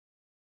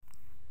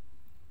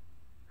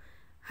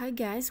Hi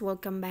guys,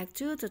 welcome back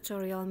to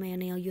Tutorial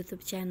Manual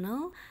YouTube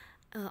channel.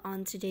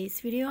 On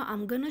today's video,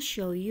 I'm gonna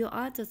show you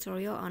a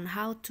tutorial on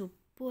how to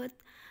put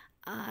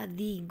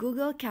the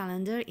Google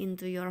Calendar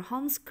into your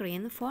home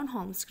screen, phone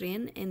home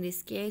screen, in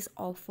this case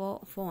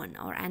OVO phone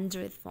or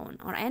Android phone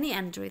or any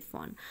Android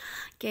phone.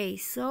 Okay,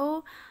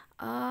 so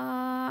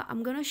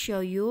I'm gonna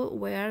show you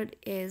where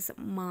is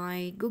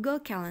my Google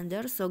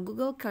Calendar. So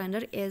Google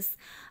Calendar is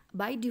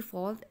by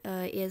default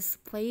is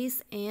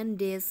placed in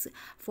this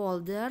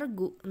folder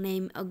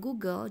named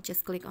Google.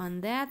 Just click on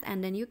that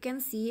and then you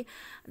can see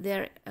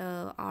there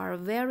are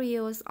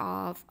various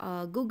of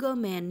Google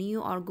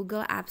menu or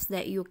Google apps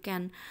that you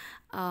can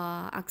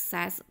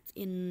access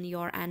in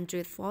your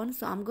Android phone.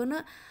 So I'm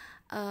gonna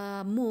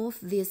move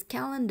this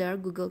calendar,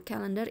 Google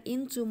Calendar,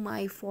 into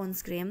my phone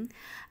screen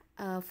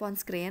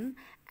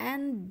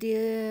and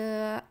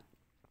the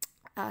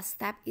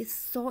step is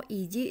so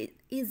easy.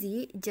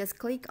 Just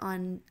click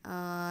on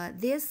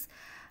this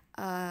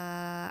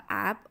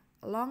app,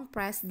 long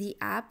press the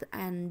app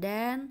and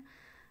then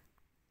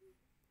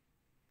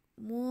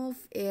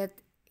move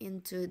it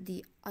into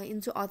the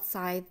into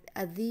outside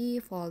the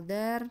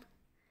folder,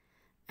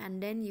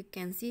 and then you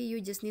can see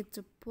you just need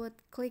to put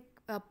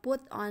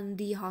on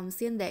the home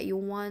scene that you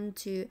want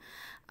to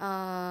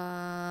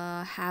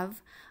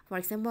have. For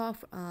example,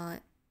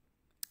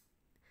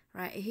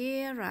 right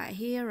here,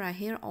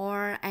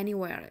 or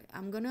anywhere.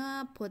 I'm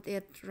gonna put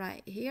it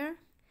right here,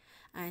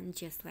 and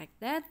just like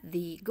that,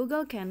 the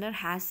Google Calendar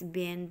has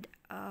been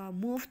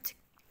moved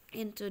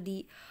into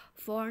the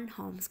phone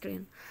home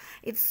screen.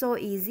 It's so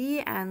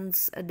easy, and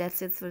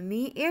that's it for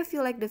me. If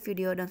you like the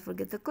video, don't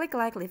forget to click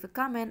like, leave a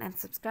comment, and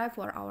subscribe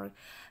for our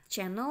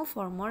channel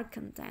for more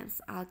contents.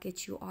 I'll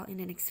catch you all in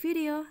the next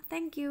video.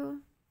 Thank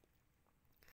you.